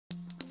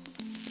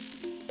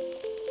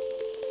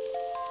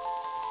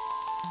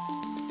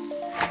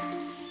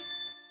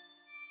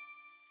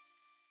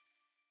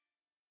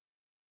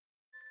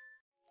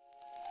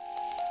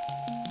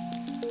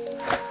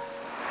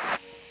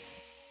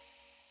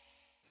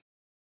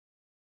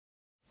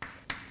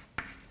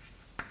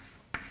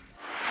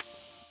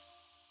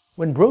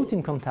When brought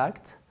in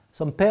contact,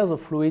 some pairs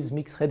of fluids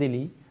mix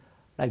readily,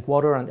 like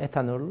water and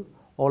ethanol,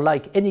 or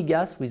like any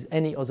gas with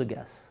any other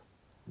gas.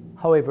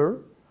 However,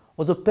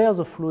 other pairs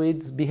of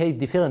fluids behave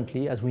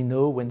differently, as we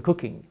know when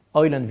cooking.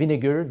 Oil and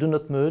vinegar do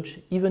not merge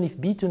even if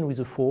beaten with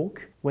a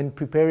fork when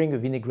preparing a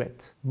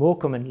vinaigrette. More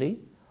commonly,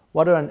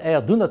 water and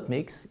air do not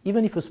mix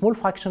even if a small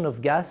fraction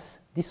of gas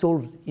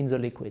dissolves in the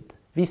liquid.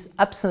 This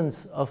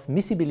absence of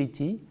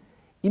miscibility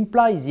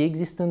implies the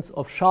existence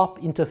of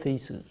sharp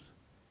interfaces.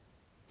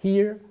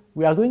 Here,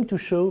 we are going to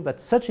show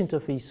that such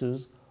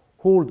interfaces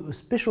hold a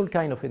special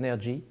kind of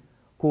energy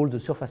called the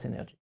surface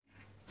energy.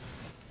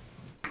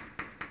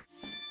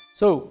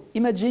 So,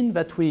 imagine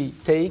that we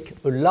take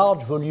a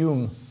large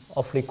volume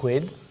of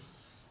liquid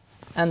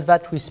and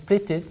that we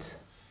split it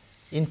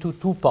into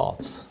two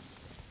parts.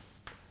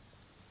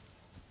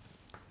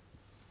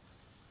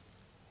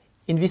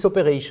 In this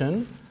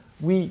operation,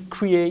 we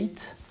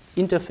create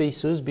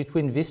interfaces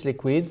between this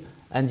liquid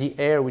and the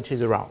air which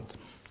is around.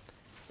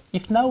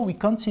 If now we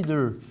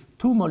consider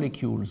two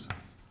molecules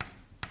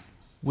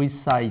with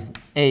size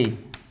A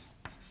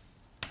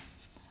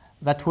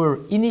that were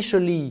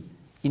initially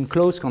in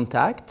close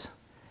contact,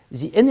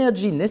 the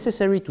energy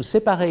necessary to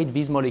separate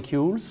these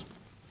molecules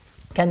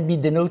can be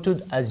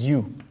denoted as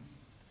U.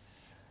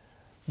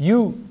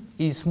 U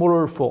is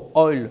smaller for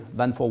oil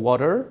than for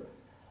water,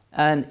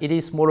 and it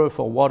is smaller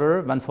for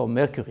water than for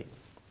mercury.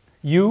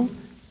 U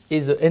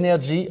is the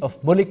energy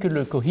of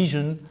molecular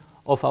cohesion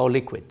of our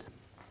liquid.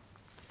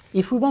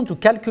 If we want to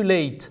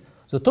calculate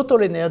the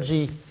total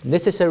energy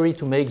necessary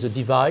to make the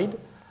divide,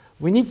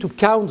 we need to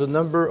count the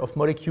number of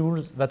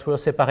molecules that were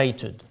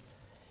separated.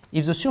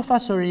 If the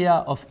surface area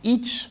of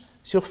each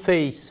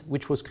surface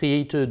which was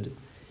created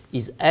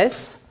is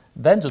S,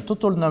 then the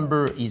total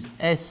number is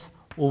S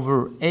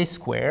over A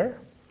squared,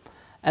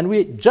 and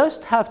we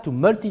just have to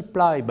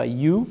multiply by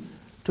U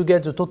to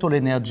get the total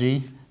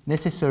energy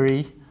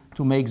necessary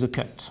to make the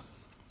cut.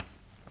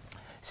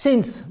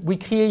 Since we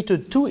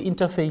created two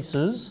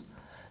interfaces,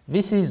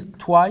 this is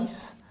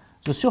twice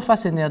the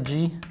surface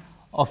energy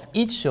of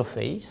each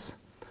surface,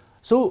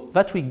 so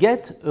that we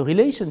get a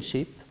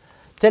relationship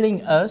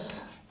telling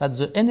us that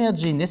the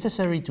energy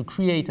necessary to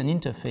create an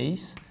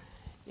interface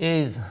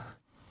is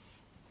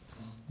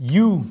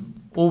U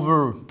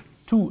over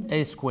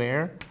 2A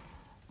squared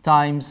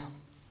times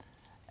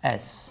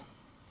S.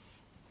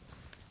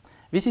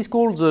 This is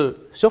called the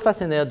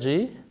surface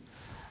energy,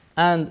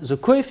 and the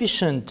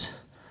coefficient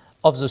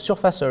of the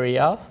surface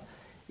area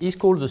is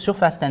called the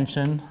surface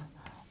tension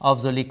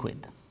of the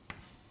liquid.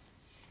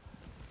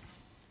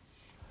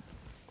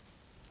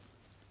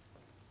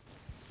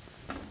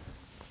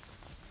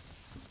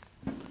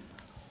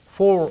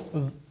 For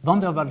van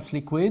der Waals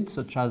liquid,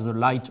 such as a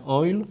light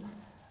oil,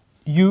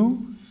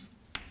 U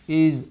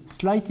is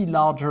slightly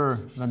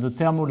larger than the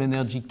thermal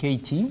energy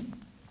kT,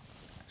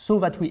 so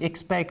that we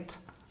expect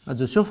that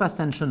the surface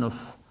tension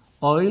of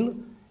oil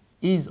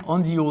is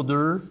on the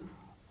order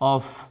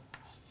of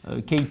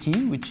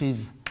kT, which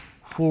is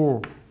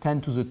 4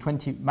 10 to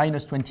the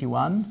minus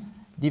 21,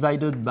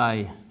 divided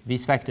by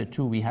this factor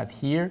 2 we have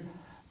here,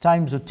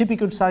 times the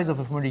typical size of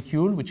a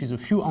molecule, which is a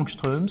few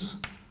angstroms.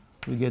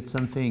 We get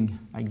something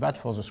like that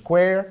for the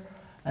square,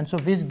 and so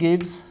this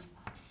gives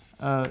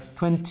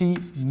 20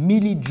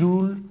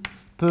 millijoule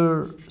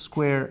per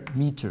square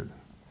meter.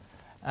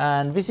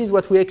 And this is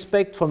what we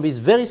expect from this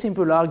very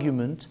simple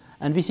argument,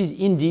 and this is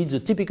indeed the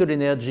typical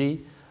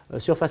energy,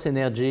 surface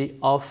energy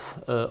of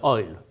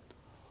oil.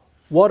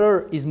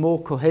 Water is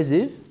more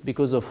cohesive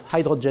because of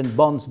hydrogen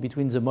bonds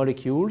between the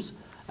molecules,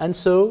 and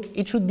so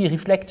it should be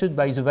reflected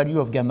by the value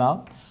of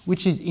gamma,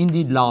 which is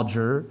indeed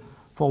larger.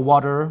 For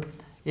water,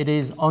 it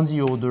is on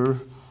the order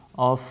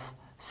of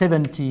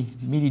 70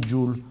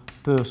 millijoule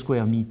per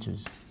square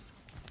meters.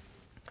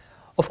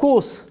 Of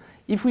course,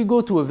 if we go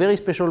to a very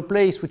special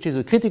place, which is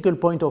a critical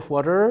point of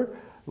water,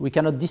 we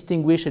cannot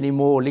distinguish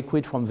anymore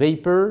liquid from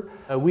vapor.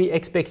 We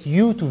expect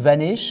U to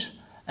vanish,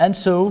 and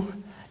so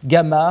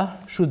gamma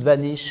should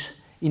vanish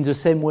in the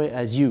same way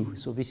as U.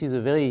 So this is a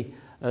very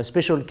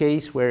special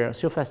case where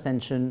surface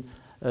tension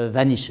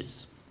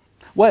vanishes.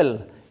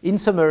 Well, in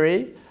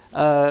summary,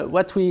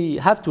 what we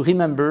have to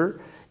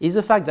remember is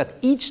the fact that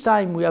each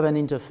time we have an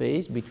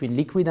interface between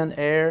liquid and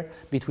air,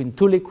 between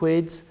two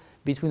liquids,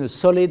 between a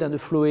solid and a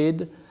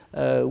fluid,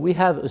 we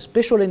have a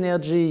special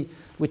energy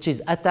which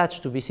is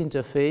attached to this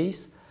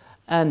interface,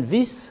 and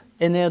this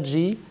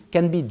energy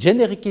can be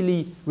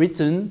generically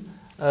written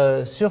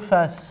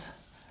surface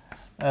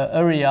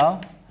area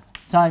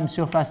times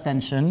surface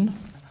tension,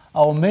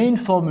 our main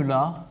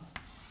formula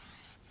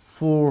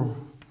for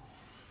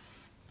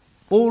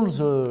all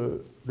the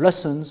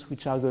lessons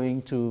which are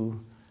going to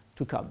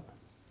come.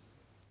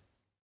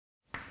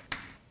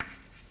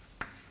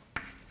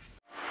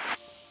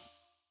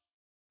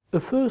 A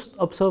first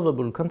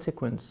observable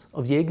consequence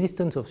of the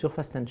existence of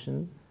surface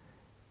tension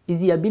is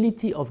the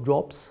ability of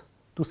drops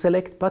to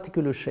select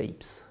particular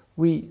shapes.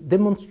 We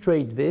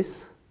demonstrate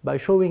this by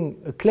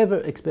showing a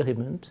clever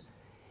experiment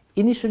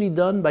initially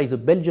done by the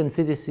Belgian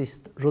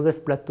physicist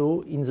Joseph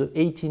Plateau in the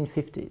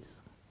 1850s.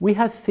 we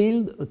have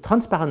filled a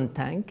transparent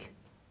tank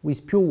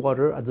with pure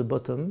water at the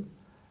bottom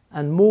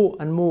and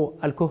more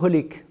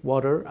alcoholic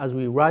water as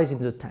we rise in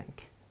the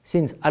tank.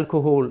 Since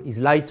alcohol is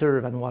lighter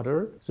than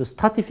water, the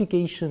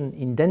stratification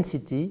in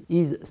density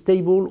is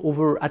stable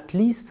over at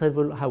least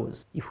several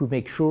hours if we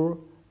make sure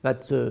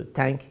that the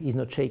tank is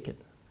not shaken.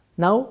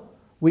 Now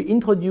we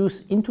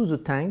introduce into the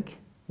tank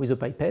with a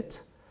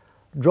pipette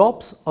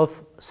drops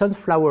of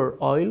sunflower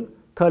oil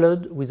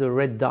colored with a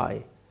red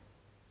dye.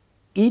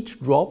 Each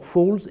drop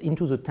falls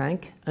into the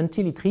tank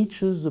until it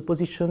reaches the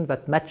position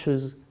that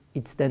matches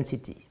its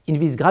density. In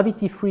this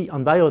gravity-free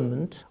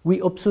environment,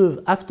 we observe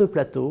after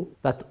plateau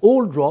that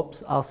all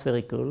drops are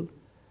spherical,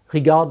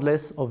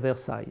 regardless of their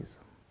size.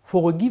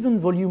 For a given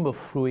volume of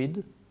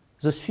fluid,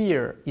 the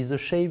sphere is the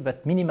shape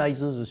that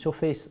minimizes the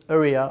surface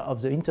area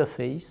of the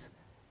interface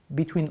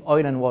between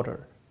oil and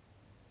water.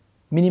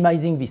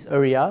 Minimizing this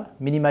area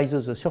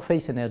minimizes the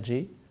surface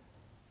energy,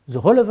 the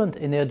relevant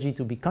energy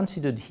to be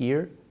considered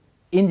here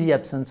in the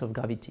absence of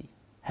gravity.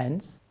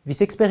 Hence,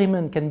 this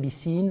experiment can be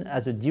seen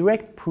as a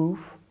direct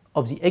proof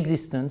of the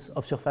existence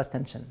of surface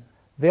tension.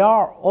 There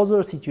are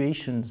other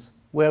situations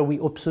where we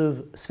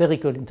observe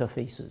spherical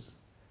interfaces.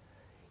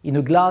 In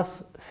a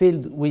glass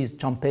filled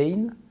with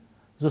champagne,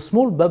 the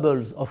small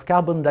bubbles of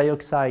carbon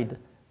dioxide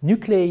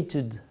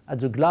nucleated at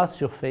the glass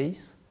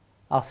surface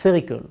are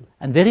spherical,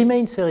 and they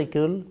remain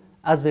spherical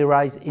as they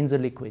rise in the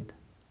liquid.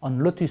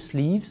 On lotus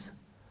leaves,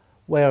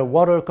 where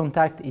water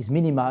contact is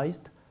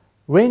minimized,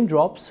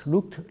 raindrops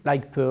looked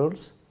like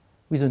pearls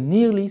with a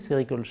nearly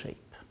spherical shape.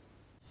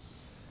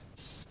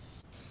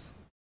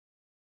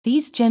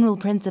 These general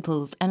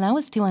principles allow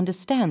us to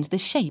understand the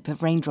shape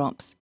of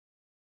raindrops.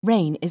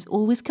 Rain is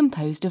always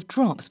composed of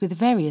drops with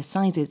various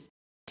sizes,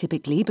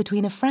 typically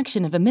between a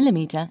fraction of a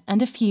millimeter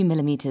and a few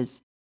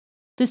millimeters.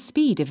 The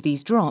speed of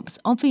these drops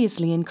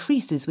obviously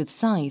increases with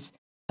size,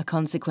 a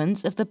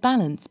consequence of the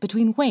balance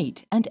between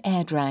weight and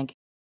air drag.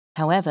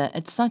 However,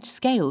 at such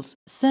scales,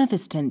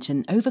 surface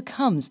tension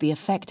overcomes the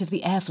effect of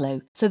the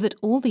airflow so that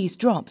all these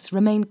drops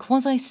remain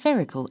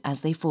quasi-spherical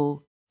as they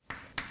fall.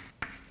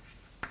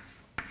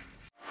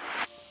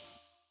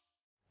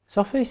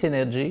 Surface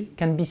energy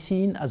can be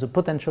seen as a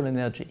potential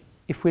energy.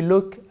 If we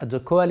look at the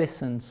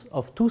coalescence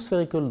of two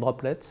spherical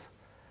droplets,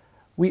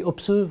 we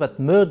observe that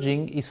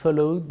merging is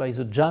followed by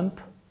the jump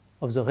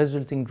of the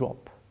resulting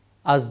drop.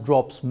 As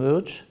drops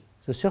merge,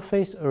 the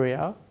surface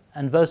area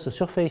and thus the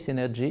surface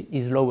energy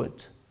is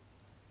lowered.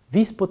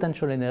 This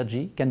potential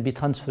energy can be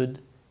transferred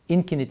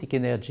in kinetic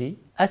energy,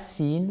 as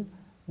seen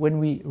when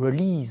we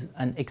release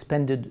an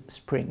expanded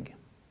spring.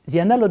 The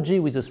analogy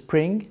with a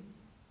spring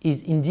is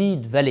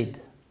indeed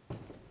valid.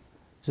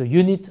 The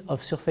unit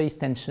of surface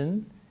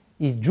tension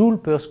is joule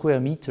per square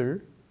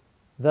meter,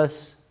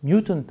 thus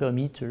Newton per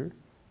meter,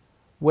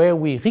 where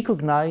we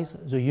recognize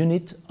the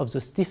unit of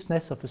the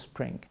stiffness of a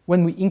spring.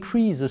 When we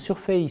increase the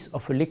surface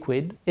of a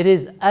liquid, it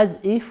is as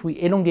if we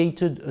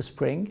elongated a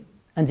spring,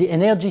 and the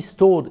energy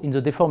stored in the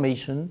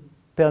deformation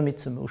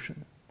permits a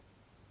motion.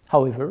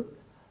 However,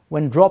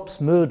 when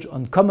drops merge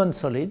on common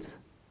solids,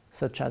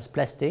 such as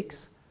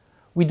plastics,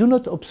 we do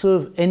not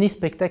observe any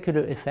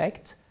spectacular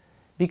effect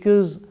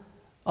because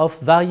of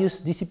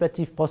various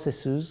dissipative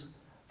processes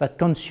that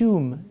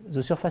consume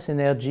the surface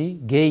energy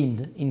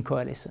gained in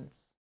coalescence.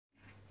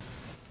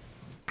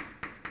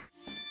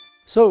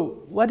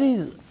 So, what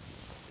is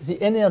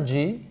the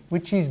energy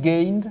which is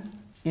gained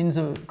in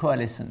the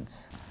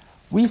coalescence?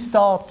 We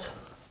start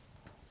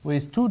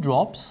with two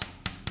drops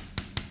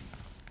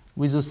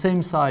with the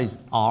same size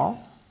r,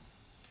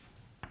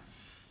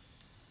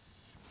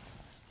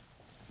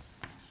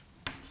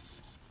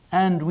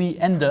 and we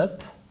end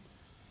up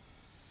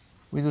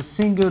with a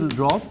single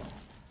drop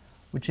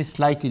which is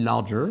slightly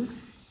larger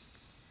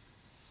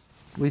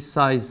with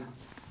size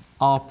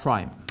r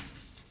prime.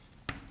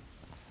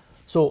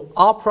 So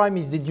r prime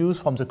is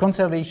deduced from the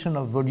conservation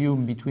of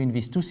volume between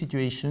these two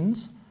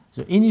situations.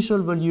 The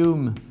initial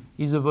volume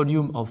is a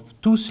volume of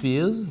two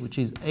spheres, which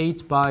is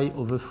 8 pi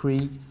over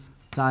 3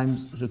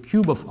 times the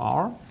cube of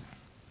r.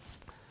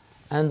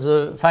 And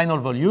the final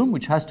volume,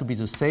 which has to be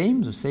the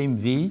same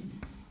V,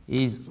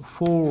 is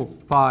 4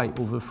 pi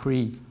over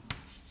 3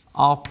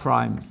 r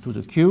prime to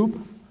the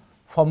cube,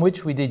 from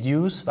which we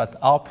deduce that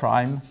r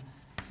prime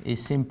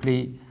is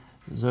simply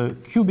the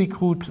cubic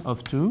root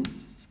of 2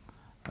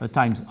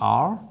 times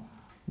r,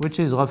 which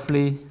is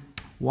roughly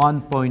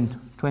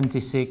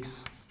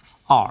 1.26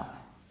 r.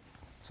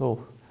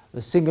 So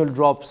the single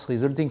drops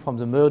resulting from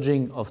the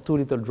merging of two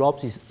little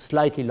drops is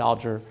slightly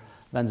larger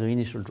than the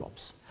initial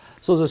drops.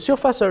 So the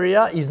surface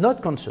area is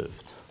not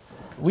conserved.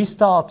 We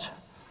start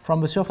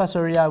from a surface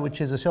area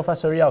which is a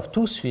surface area of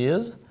two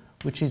spheres,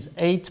 which is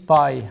 8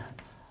 pi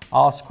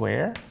r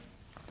square,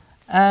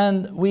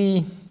 and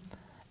we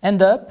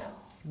end up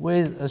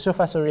with a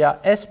surface area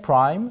S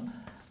prime,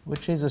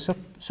 which is a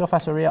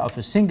surface area of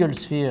a single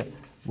sphere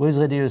with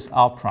radius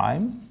r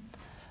prime.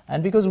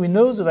 And because we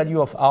know the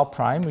value of r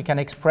prime, we can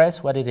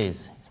express what it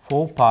is.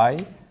 4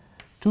 pi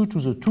 2 to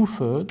the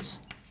 2/3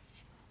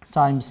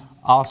 times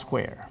r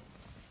square.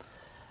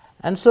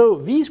 And so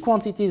these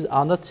quantities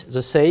are not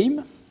the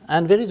same,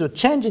 and there is a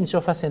change in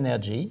surface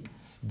energy,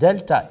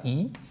 delta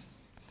E,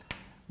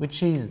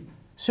 which is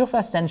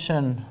surface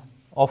tension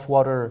of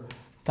water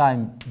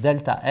times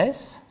delta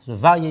S, the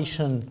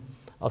variation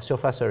of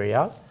surface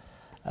area,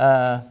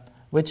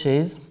 which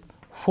is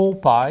 4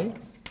 pi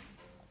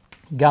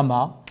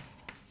gamma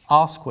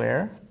r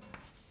square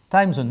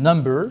times a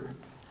number,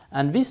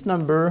 and this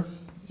number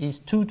is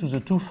 2 to the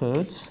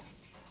 2/3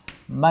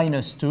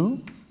 minus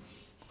 2,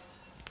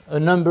 a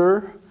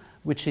number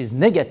which is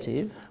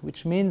negative,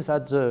 which means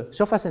that the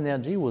surface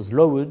energy was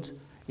lowered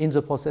in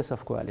the process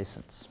of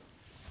coalescence.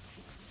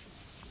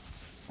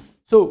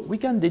 So we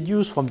can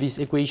deduce from this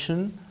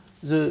equation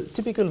the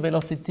typical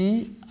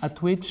velocity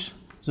at which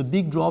the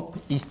big drop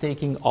is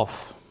taking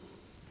off.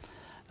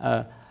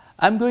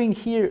 I'm going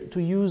here to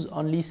use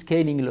only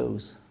scaling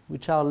laws,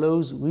 which are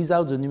laws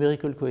without the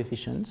numerical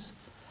coefficients.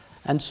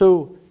 And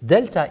so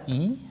delta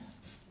E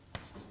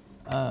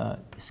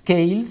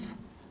scales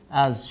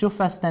as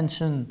surface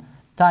tension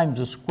times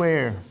the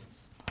square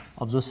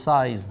of the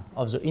size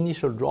of the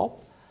initial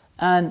drop.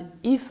 And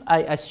if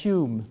I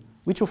assume,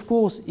 which of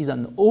course is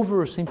an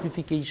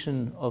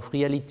oversimplification of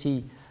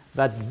reality,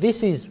 that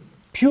this is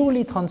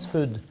purely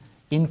transferred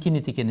in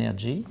kinetic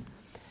energy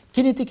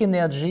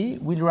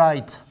will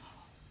write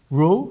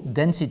rho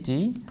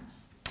density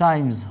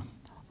times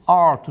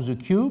r to the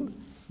cube,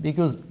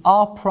 because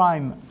r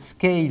prime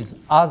scales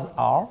as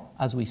r,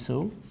 as we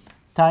saw,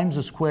 times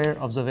the square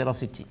of the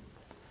velocity.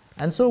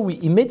 And so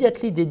we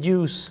immediately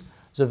deduce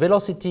the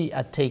velocity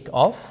at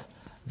takeoff.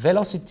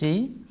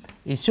 Velocity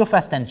is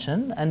surface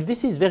tension, and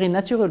this is very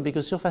natural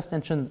because surface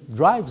tension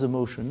drives the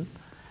motion,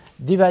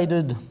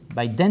 divided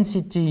by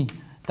density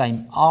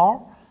times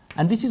r.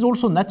 And this is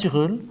also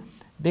natural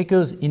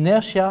because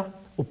inertia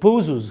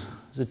opposes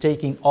the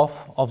taking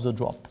off of the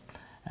drop.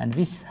 And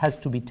this has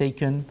to be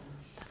taken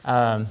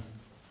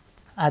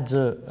at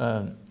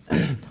the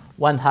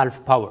 1/2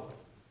 power.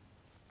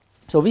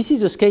 So this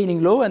is a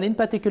scaling law, and in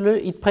particular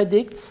it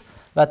predicts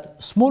that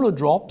smaller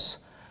drops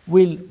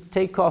will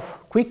take off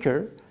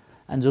quicker.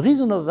 And the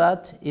reason of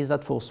that is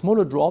that for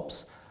smaller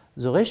drops,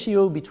 the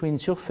ratio between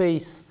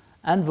surface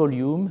and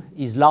volume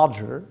is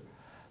larger,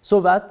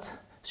 so that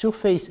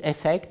surface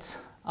effects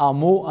are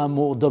more and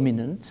more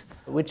dominant,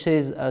 which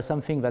is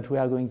something that we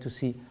are going to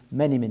see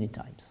many, many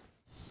times.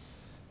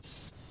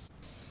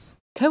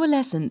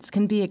 Coalescence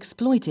can be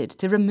exploited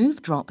to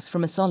remove drops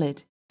from a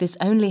solid. This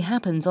only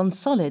happens on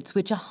solids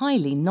which are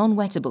highly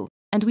non-wettable,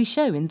 and we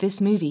show in this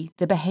movie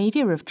the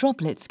behavior of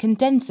droplets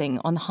condensing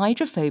on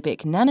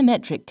hydrophobic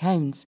nanometric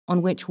cones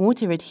on which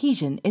water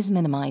adhesion is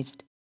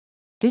minimized.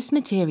 This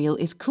material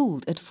is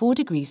cooled at 4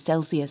 degrees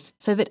Celsius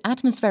so that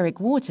atmospheric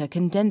water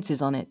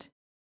condenses on it.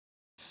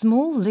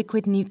 Small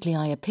liquid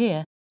nuclei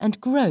appear and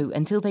grow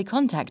until they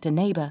contact a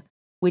neighbor,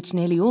 which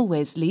nearly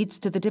always leads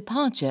to the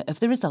departure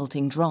of the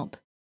resulting drop.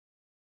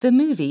 The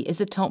movie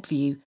is a top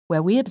view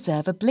where we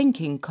observe a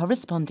blinking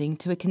corresponding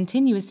to a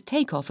continuous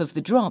takeoff of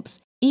the drops,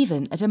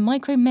 even at a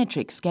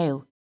micrometric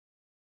scale.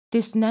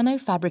 This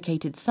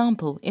nano-fabricated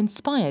sample,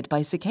 inspired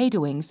by cicada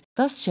wings,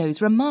 thus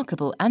shows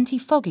remarkable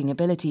anti-fogging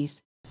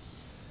abilities.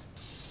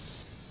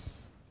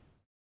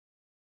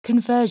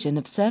 Conversion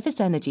of surface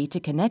energy to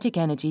kinetic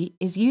energy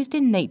is used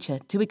in nature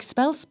to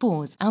expel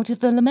spores out of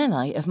the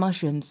lamellae of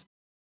mushrooms.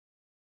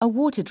 A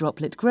water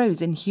droplet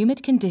grows in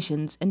humid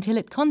conditions until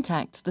it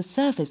contacts the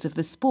surface of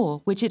the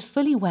spore, which it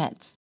fully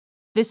wets.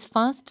 This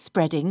fast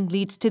spreading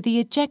leads to the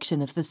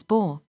ejection of the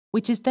spore,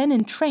 which is then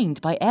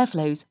entrained by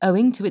airflows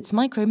owing to its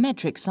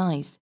micrometric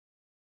size.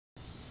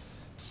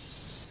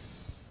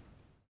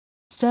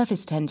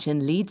 Surface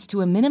tension leads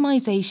to a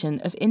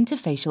minimization of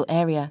interfacial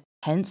area,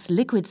 hence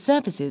liquid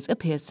surfaces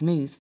appear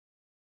smooth.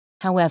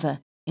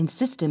 However, in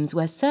systems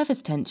where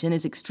surface tension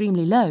is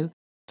extremely low,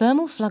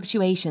 thermal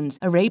fluctuations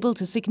are able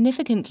to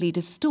significantly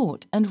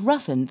distort and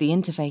roughen the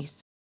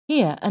interface.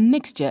 Here, a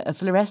mixture of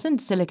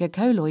fluorescent silica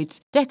colloids,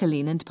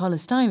 decalene and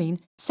polystyrene,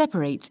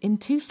 separates in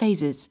 2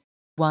 phases,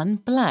 one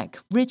black,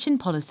 rich in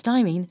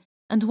polystyrene,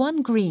 and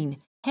one green,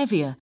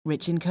 heavier,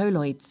 rich in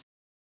colloids.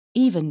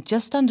 Even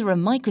just under a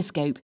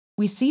microscope,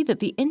 we see that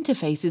the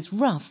interface is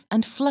rough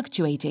and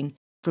fluctuating,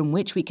 from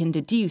which we can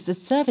deduce a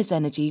surface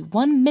energy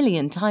 1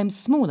 million times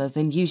smaller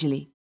than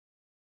usually.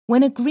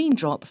 When a green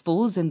drop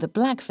falls in the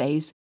black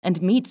phase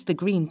and meets the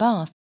green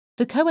bath,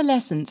 the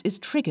coalescence is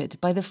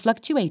triggered by the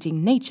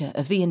fluctuating nature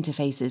of the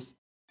interfaces.